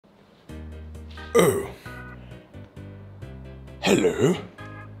Oh. Hello.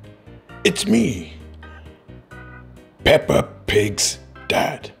 It's me. Peppa Pig's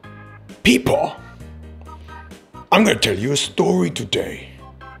dad. PeePaw. I'm gonna tell you a story today.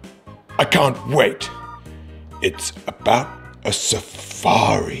 I can't wait. It's about a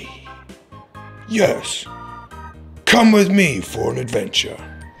safari. Yes. Come with me for an adventure.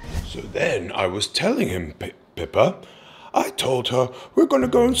 So then I was telling him, Peppa, I told her we're gonna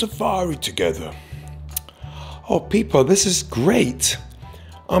go on safari together. Oh, PeePaw, this is great.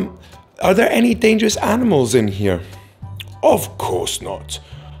 Are there any dangerous animals in here? Of course not.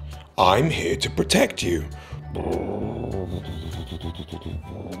 I'm here to protect you.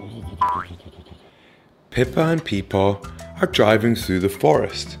 Peppa and PeePaw are driving through the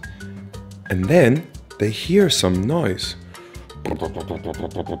forest. And then they hear some noise.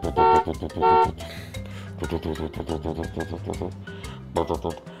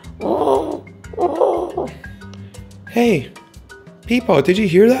 Hey, PeePaw, did you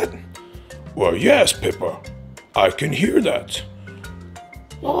hear that? Well, yes, Peppa. I can hear that.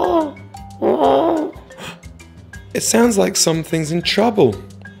 It sounds like something's in trouble.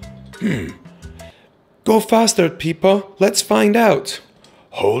 Go faster, PeePaw. Let's find out.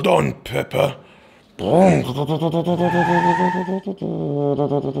 Hold on, Peppa.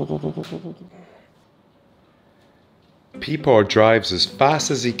 PeePaw drives as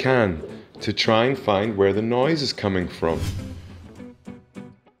fast as he can to try and find where the noise is coming from.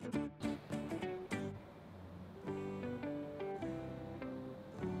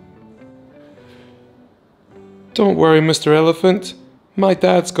 Don't worry, Mr. Elephant. My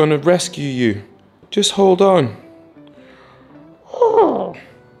dad's gonna rescue you. Just hold on.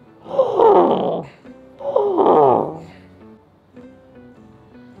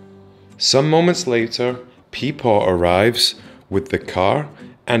 Some moments later, PeePaw arrives with the car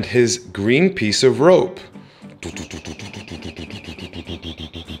and his green piece of rope.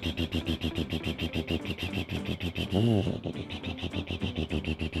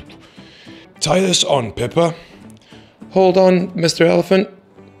 Tie this on, Peppa. Hold on, Mr. Elephant.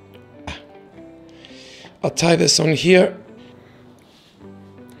 I'll tie this on here.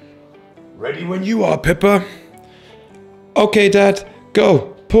 Ready when you are, Peppa. Okay, Dad,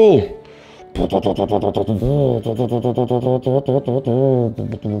 go, pull.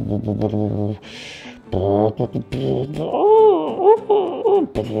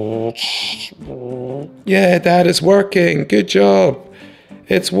 Yeah, Dad, it's working. Good job.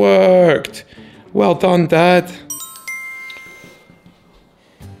 It's worked. Well done, Dad.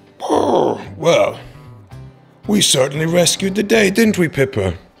 Oh, well, we certainly rescued the day, didn't we,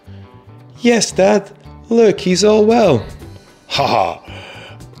 Peppa? Yes, Dad. Look, he's all well. Haha.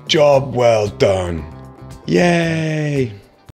 Job well done. Yay!